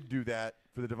they did do that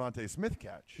for the Devontae Smith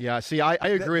catch. Yeah, see, I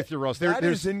agree with you, Ross. That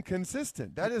is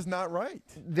inconsistent. That is not right.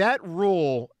 That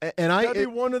rule, and gotta be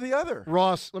one or the other.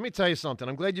 Ross, let me tell you something.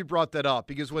 I'm glad you brought that up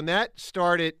because when that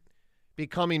started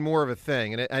becoming more of a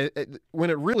thing, and when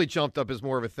it really jumped up as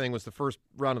more of a thing was the first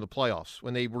round of the playoffs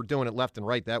when they were doing it left and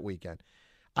right that weekend.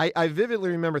 I vividly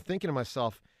remember thinking to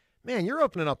myself, man, you're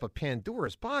opening up a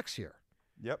Pandora's box here.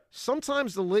 Yep.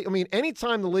 Sometimes the league,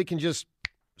 anytime the league can just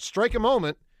strike a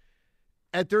moment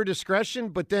at their discretion,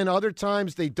 but then other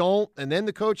times they don't, and then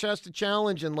the coach has to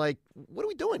challenge, and what are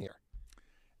we doing here?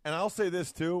 And I'll say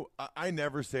this, too. I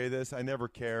never say this. I never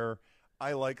care.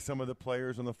 I like some of the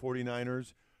players on the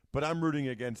 49ers, but I'm rooting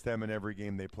against them in every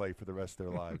game they play for the rest of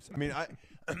their lives.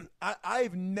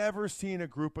 I've never seen a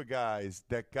group of guys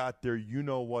that got their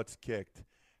you-know-what's kicked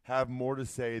have more to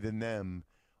say than them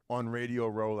on Radio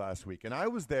Row last week. And I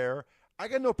was there. I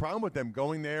got no problem with them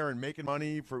going there and making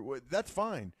money. That's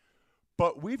fine.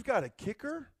 But we've got a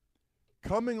kicker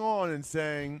coming on and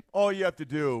saying, all you have to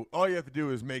do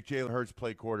is make Jalen Hurts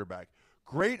play quarterback.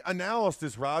 Great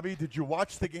analysis, Robbie. Did you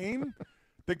watch the game?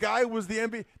 The guy was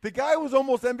the guy was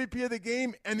almost MVP of the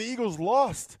game, and the Eagles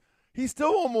lost. He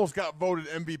still almost got voted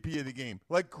MVP of the game.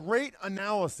 Great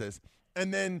analysis.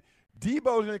 And then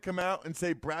Debo's going to come out and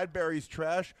say Bradbury's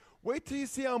trash. Wait till you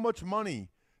see how much money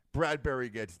Bradbury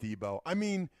gets, Debo.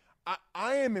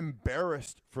 I am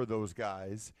embarrassed for those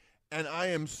guys, and I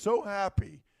am so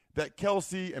happy that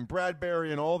Kelsey and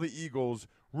Bradbury and all the Eagles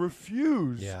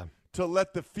refuse to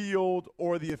let the field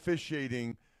or the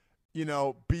officiating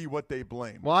be what they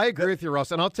blame. Well, I agree with you,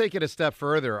 Russ, and I'll take it a step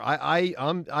further.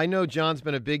 I know John's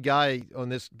been a big on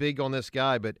this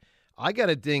guy, but I got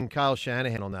to ding Kyle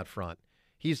Shanahan on that front.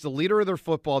 He's the leader of their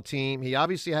football team. He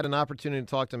obviously had an opportunity to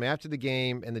talk to him after the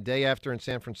game and the day after in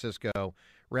San Francisco,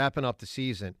 wrapping up the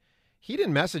season. He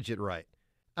didn't message it right.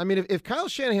 If Kyle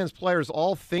Shanahan's players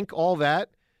all think all that,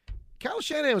 Kyle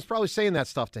Shanahan was probably saying that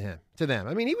stuff to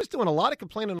them. He was doing a lot of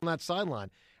complaining on that sideline.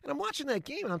 And I'm watching that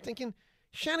game, and I'm thinking,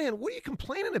 Shanahan, what are you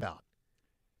complaining about?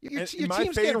 Your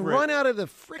team's getting run out of the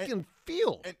freaking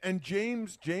field. And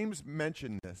James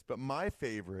mentioned this, but my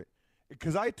favorite,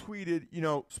 because I tweeted,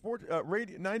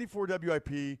 Radio 94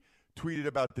 WIP tweeted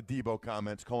about the Debo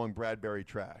comments calling Bradbury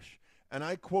trash. And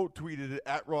I quote tweeted it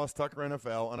at Ross Tucker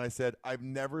NFL, and I said, I've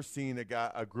never seen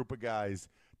a group of guys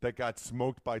that got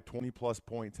smoked by 20-plus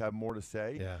points have more to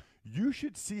say. Yeah. You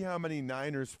should see how many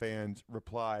Niners fans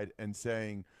replied and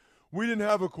saying, we didn't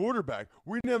have a quarterback.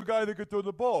 We didn't have a guy that could throw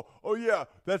the ball. Oh, yeah,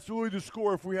 that's really the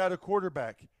score if we had a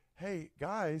quarterback. Hey,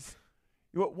 guys,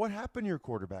 what happened to your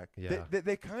quarterback? Yeah.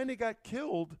 They kind of got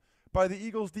killed by the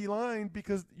Eagles D-line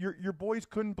because your boys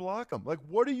couldn't block them.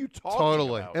 What are you talking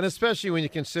about? And especially when you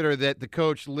consider that the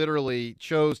coach literally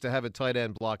chose to have a tight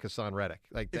end block Hassan Reddick.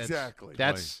 Exactly.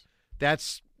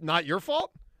 That's not your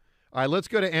fault? All right, let's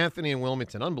go to Anthony in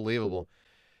Wilmington. Unbelievable.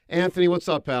 Anthony, what's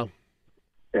up, pal?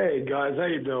 Hey, guys. How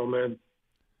you doing, man?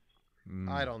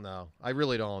 I don't know. I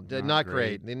really don't. Not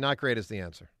great. Not great is the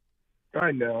answer.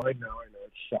 I know. It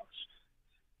sucks.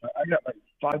 I got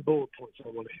 5 bullet points I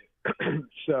want to hit.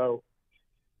 So,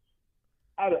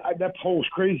 that poll's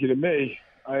crazy to me.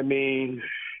 Only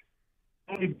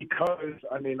because,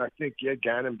 I think,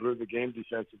 Gannon blew the game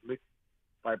defensively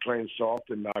by playing soft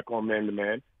and not going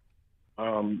man-to-man.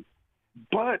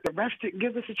 But the refs didn't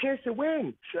give us a chance to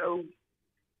win. So,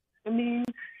 at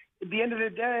the end of the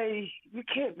day, you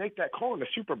can't make that call in the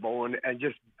Super Bowl and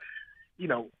just,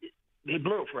 they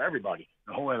blew it for everybody,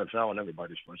 the whole NFL and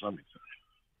everybody as far as I'm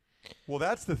concerned. Well,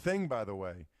 that's the thing, by the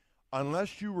way.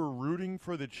 Unless you were rooting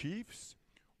for the Chiefs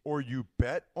or you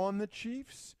bet on the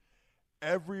Chiefs,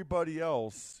 everybody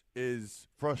else is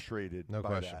frustrated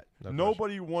by that.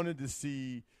 Nobody wanted to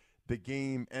see the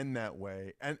game end that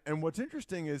way. And what's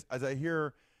interesting is, as I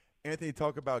hear Anthony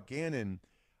talk about Gannon,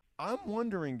 I'm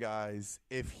wondering, guys,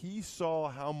 if he saw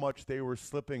how much they were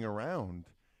slipping around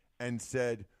and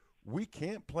said, we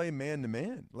can't play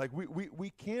man-to-man. We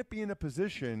can't be in a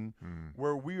position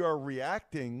where we are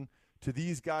reacting to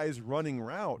these guys running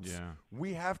routes. Yeah.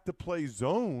 We have to play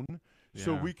zone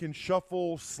so we can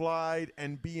shuffle, slide,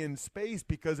 and be in space,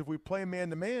 because if we play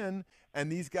man-to-man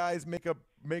and these guys make a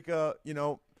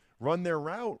run their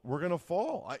route, we're going to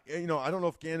fall. I don't know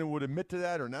if Gannon would admit to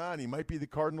that or not. He might be the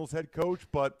Cardinals head coach,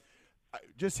 but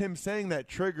just him saying that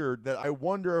triggered that. I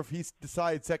wonder if he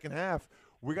decides second half,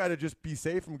 we got to just be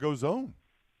safe and go zone.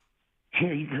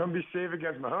 You can be safe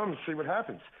against Mahomes, see what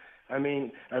happens. I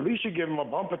mean, at least you give him a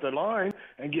bump at the line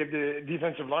and give the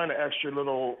defensive line an extra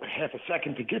little half a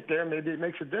second to get there. Maybe it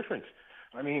makes a difference.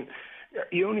 I mean,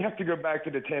 you only have to go back to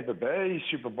the Tampa Bay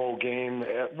Super Bowl game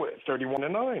at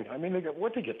 31-9. I mean, they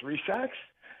get 3 sacks?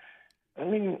 I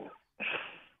mean,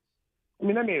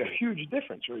 that made a huge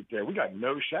difference right there. We got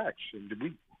no sacks. Did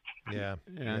we? Yeah.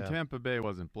 And Tampa Bay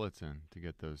wasn't blitzing to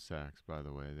get those sacks, by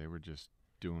the way. They were just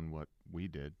doing what we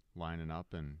did, lining up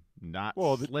and not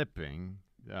slipping.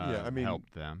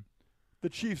 Helped them. The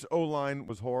Chiefs' O-line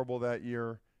was horrible that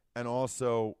year, and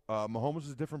also Mahomes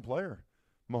is a different player.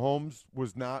 Mahomes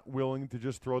was not willing to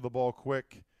just throw the ball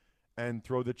quick and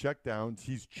throw the checkdowns.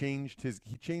 He changed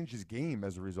his game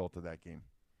as a result of that game.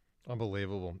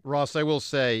 Unbelievable. Ross, I will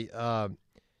say,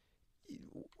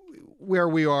 where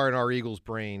we are in our Eagles'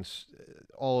 brains,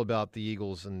 all about the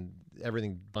Eagles and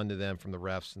everything done to them from the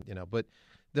refs, but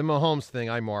the Mahomes thing,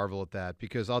 I marvel at that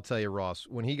because I'll tell you, Ross,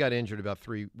 when he got injured about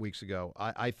 3 weeks ago,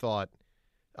 I thought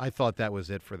that was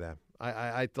it for them.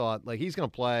 I thought, he's going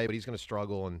to play, but he's going to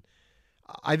struggle, and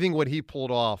I think what he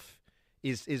pulled off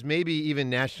is maybe even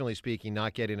nationally speaking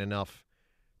not getting enough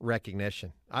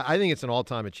recognition. I think it's an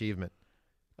all-time achievement.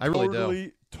 I really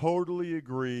do. Totally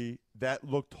agree. That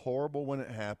looked horrible when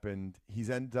it happened. He's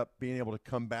ended up being able to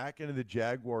come back into the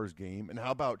Jaguars game. And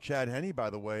how about Chad Henne, by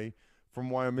the way, from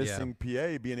Wyomissing,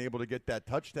 PA, being able to get that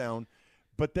touchdown.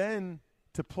 But then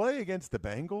to play against the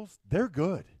Bengals, they're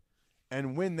good,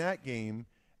 and win that game.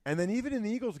 And then even in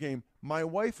the Eagles game, my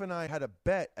wife and I had a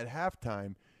bet at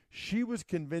halftime. She was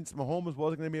convinced Mahomes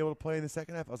wasn't going to be able to play in the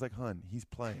second half. I was like, hon, he's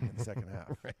playing in the second half.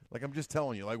 Right. I'm just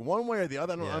telling you. One way or the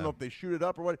other. I don't know if they shoot it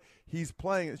up or what. He's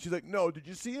playing. And she's like, no, did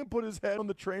you see him put his head on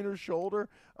the trainer's shoulder?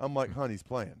 I'm like, hon, he's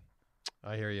playing.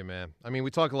 I hear you, man. I mean,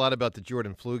 we talk a lot about the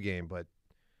Jordan flu game, but,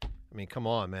 come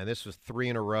on, man. This was 3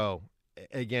 in a row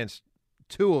against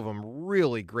 2 of them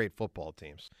really great football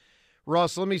teams.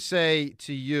 Ross, let me say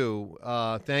to you,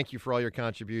 thank you for all your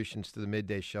contributions to the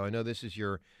Midday Show. I know this is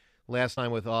your last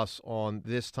time with us on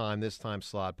this time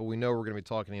slot, but we know we're going to be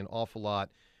talking an awful lot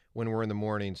when we're in the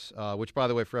mornings, which, by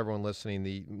the way, for everyone listening,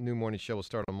 the new morning show will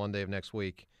start on Monday of next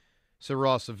week. So,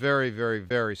 Ross, a very, very,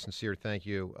 very sincere thank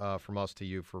you from us to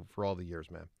you for all the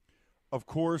years, man. Of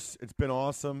course, it's been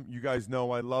awesome. You guys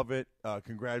know I love it.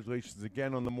 Congratulations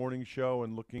again on the morning show,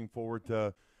 and looking forward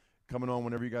to coming on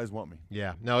whenever you guys want me.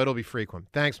 Yeah, no, it'll be frequent.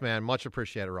 Thanks, man. Much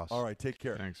appreciated, Ross. All right, take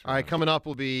care. Thanks. All right, coming up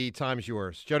will be Time's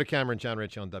Yours. Joe DeCamera and John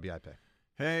Ritchie on WIP.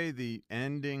 Hey, the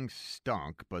ending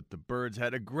stunk, but the Birds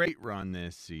had a great run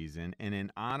this season. And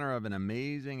in honor of an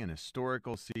amazing and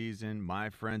historical season,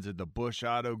 my friends at the Bush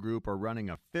Auto Group are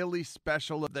running a Philly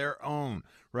special of their own.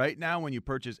 Right now, when you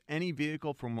purchase any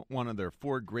vehicle from one of their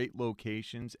 4 great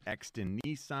locations, Exton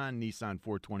Nissan, Nissan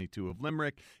 422 of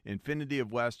Limerick, Infinity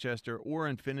of Westchester, or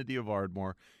Infinity of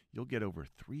Ardmore, you'll get over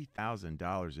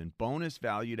 $3,000 in bonus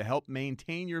value to help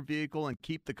maintain your vehicle and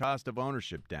keep the cost of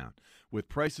ownership down. With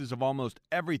prices of almost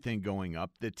everything going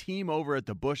up, the team over at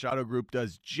the Bush Auto Group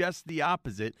does just the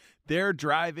opposite. They're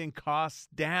driving costs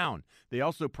down. They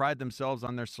also pride themselves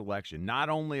on their selection. Not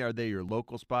only are they your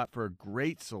local spot for a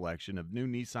great selection of new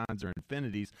Nissans or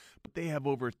Infinities, but they have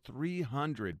over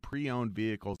 300 pre-owned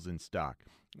vehicles in stock.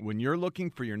 When you're looking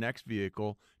for your next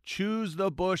vehicle, choose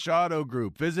the Bush Auto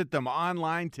Group. Visit them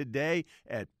online today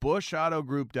at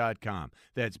bushautogroup.com.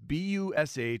 That's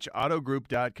BUSH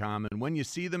autogroup.com. And when you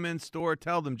see them in store,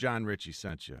 tell them John Ritchie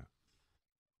sent you.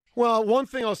 Well, one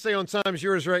thing I'll say on Time's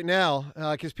Yours right now,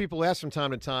 because people ask from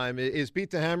time to time, is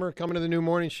Beat the Hammer coming to the new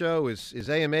morning show? Is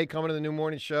AMA coming to the new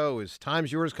morning show? Is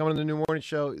Time's Yours coming to the new morning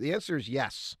show? The answer is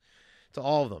yes to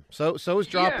all of them. So is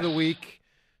Drop of the Week.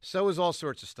 So is all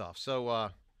sorts of stuff. So,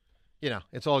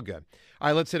 it's all good. All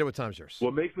right, let's hit it with Time's Yours.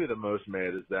 What makes me the most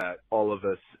mad is that all of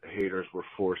us haters were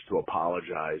forced to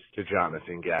apologize to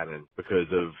Jonathan Gannon because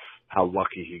of how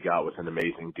lucky he got with an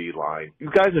amazing D-line. You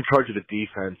guys in charge of the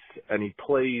defense, and he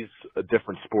plays a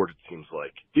different sport, it seems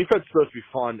like. Defense is supposed to be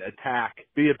fun, attack,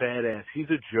 be a badass. He's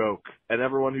a joke. And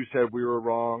everyone who said we were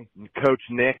wrong, and Coach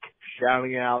Nick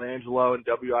shouting out Angelo and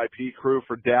WIP crew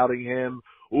for doubting him.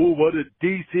 Ooh, what a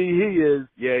DC he is.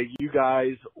 Yeah, you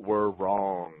guys were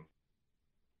wrong.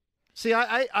 See,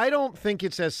 I don't think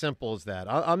it's as simple as that.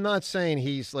 I'm not saying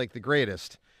he's like the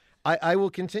greatest. I will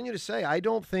continue to say I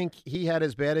don't think he had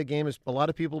as bad a game as a lot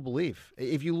of people believe.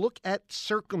 If you look at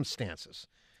circumstances,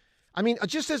 I mean,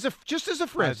 just as a for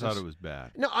instance, I thought it was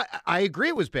bad. No, I agree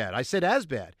it was bad. I said as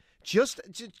bad. Just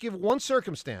give one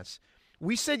circumstance.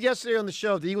 We said yesterday on the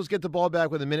show, if the Eagles get the ball back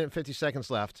with 1 minute and 50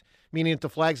 seconds left, meaning if the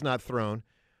flag's not thrown,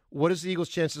 what is the Eagles'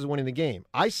 chances of winning the game?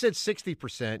 I said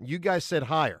 60%. You guys said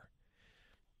higher.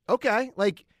 Okay,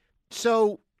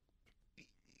 so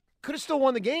could have still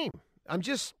won the game. I'm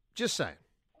just saying.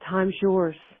 Time's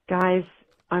yours. Guys,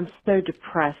 I'm so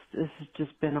depressed. This has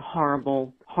just been a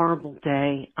horrible, horrible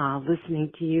day.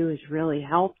 Listening to you has really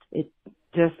helped. It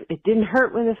didn't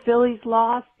hurt when the Phillies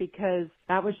lost because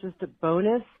that was just a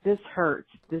bonus. This hurts.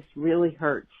 This really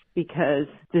hurts because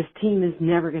this team is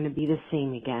never going to be the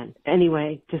same again.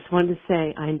 Anyway, just wanted to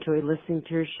say I enjoy listening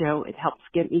to your show. It helps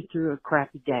get me through a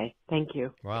crappy day. Thank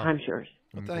you. Wow. Time's yours.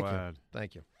 Well, thank you.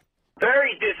 Thank you.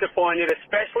 Very disappointed,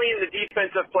 especially in the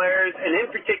defensive players, and in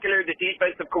particular the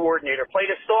defensive coordinator. Played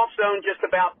a soft zone just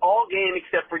about all game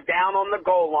except for down on the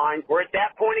goal line, where at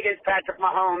that point against Patrick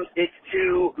Mahomes, it's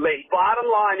too late. Bottom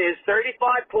line is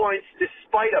 35 points,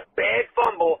 despite a bad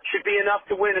fumble, should be enough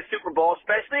to win a Super Bowl,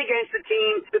 especially against a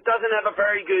team that doesn't have a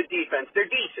very good defense. They're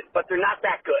decent, but they're not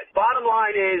that good. Bottom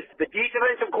line is the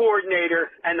defensive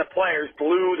coordinator and the players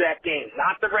blew that game,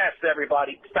 not the refs,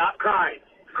 everybody. Stop crying.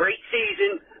 Great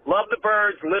season. Love the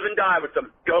Birds, live and die with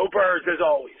them. Go Birds, as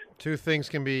always. Two things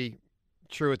can be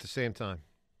true at the same time.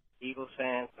 Eagles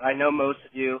fans, I know most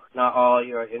of you, not all,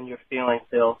 you're in your feelings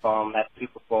still from that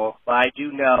Super Bowl, but I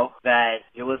do know that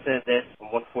you're listening to this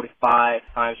from 145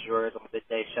 times yours on the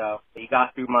Midday Show. You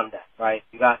got through Monday, right?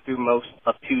 You got through most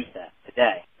of Tuesday,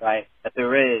 today, right? That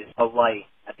there is a light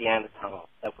at the end of the tunnel,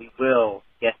 that we will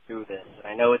get through this. And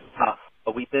I know it's tough,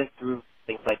 but we've been through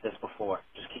things like this before.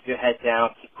 Just keep your head down,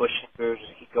 keep pushing through,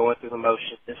 just keep going through the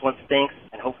motions. This one stinks,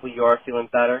 and hopefully you are feeling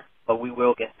better, but we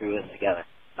will get through this together.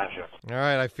 I'm sure. All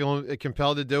right, I feel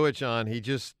compelled to do it, John.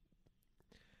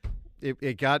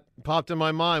 It got popped in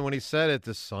my mind when he said it.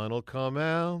 The sun will come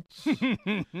out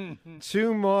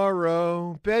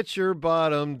tomorrow. Bet your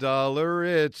bottom dollar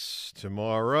it's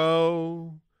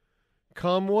tomorrow.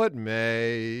 Come what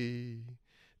may,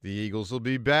 the Eagles will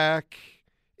be back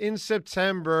in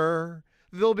September.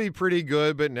 They'll be pretty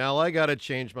good, but now I got to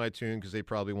change my tune because they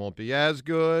probably won't be as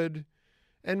good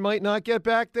and might not get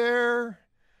back there.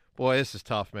 Boy, this is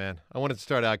tough, man. I wanted to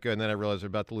start out good, and then I realized they're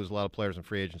about to lose a lot of players in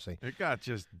free agency. It got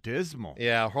just dismal.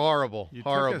 Yeah, horrible. You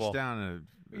horrible. took us down a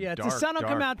Yeah, dark, the sun will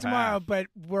come dark out path. tomorrow, but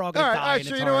we're all going to die. All right, and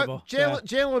sure, it's you know horrible. what?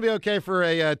 Jalen will be okay for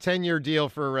a 10-year deal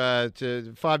for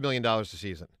to $5 million a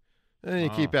season. And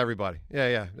you keep everybody.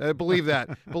 Yeah. Believe that.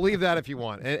 Believe that if you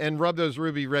want. And rub those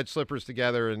ruby red slippers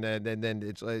together, and then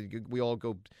it's we all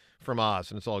go from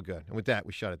Oz, and it's all good. And with that,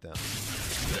 we shut it down.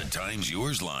 The Time's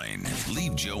Yours line.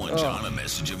 Leave Joe and John a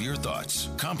message of your thoughts,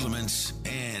 compliments,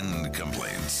 and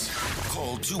complaints.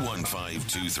 Call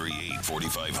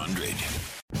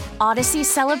 215-238-4500. Odyssey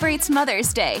celebrates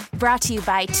Mother's Day, brought to you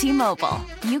by T-Mobile.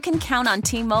 You can count on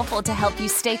T-Mobile to help you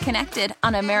stay connected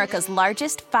on America's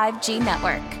largest 5G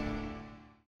network.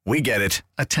 We get it.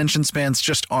 Attention spans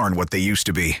just aren't what they used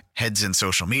to be. Heads in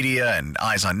social media and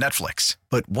eyes on Netflix.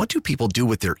 But what do people do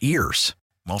with their ears?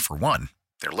 Well, for one,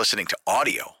 they're listening to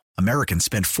audio. Americans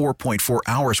spend 4.4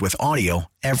 hours with audio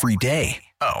every day.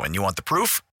 Oh, and you want the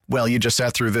proof? Well, you just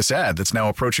sat through this ad that's now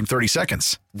approaching 30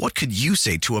 seconds. What could you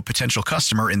say to a potential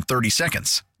customer in 30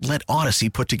 seconds? Let Odyssey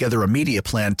put together a media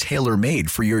plan tailor-made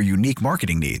for your unique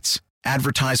marketing needs.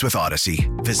 Advertise with Odyssey.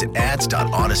 Visit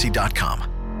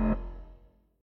ads.odyssey.com.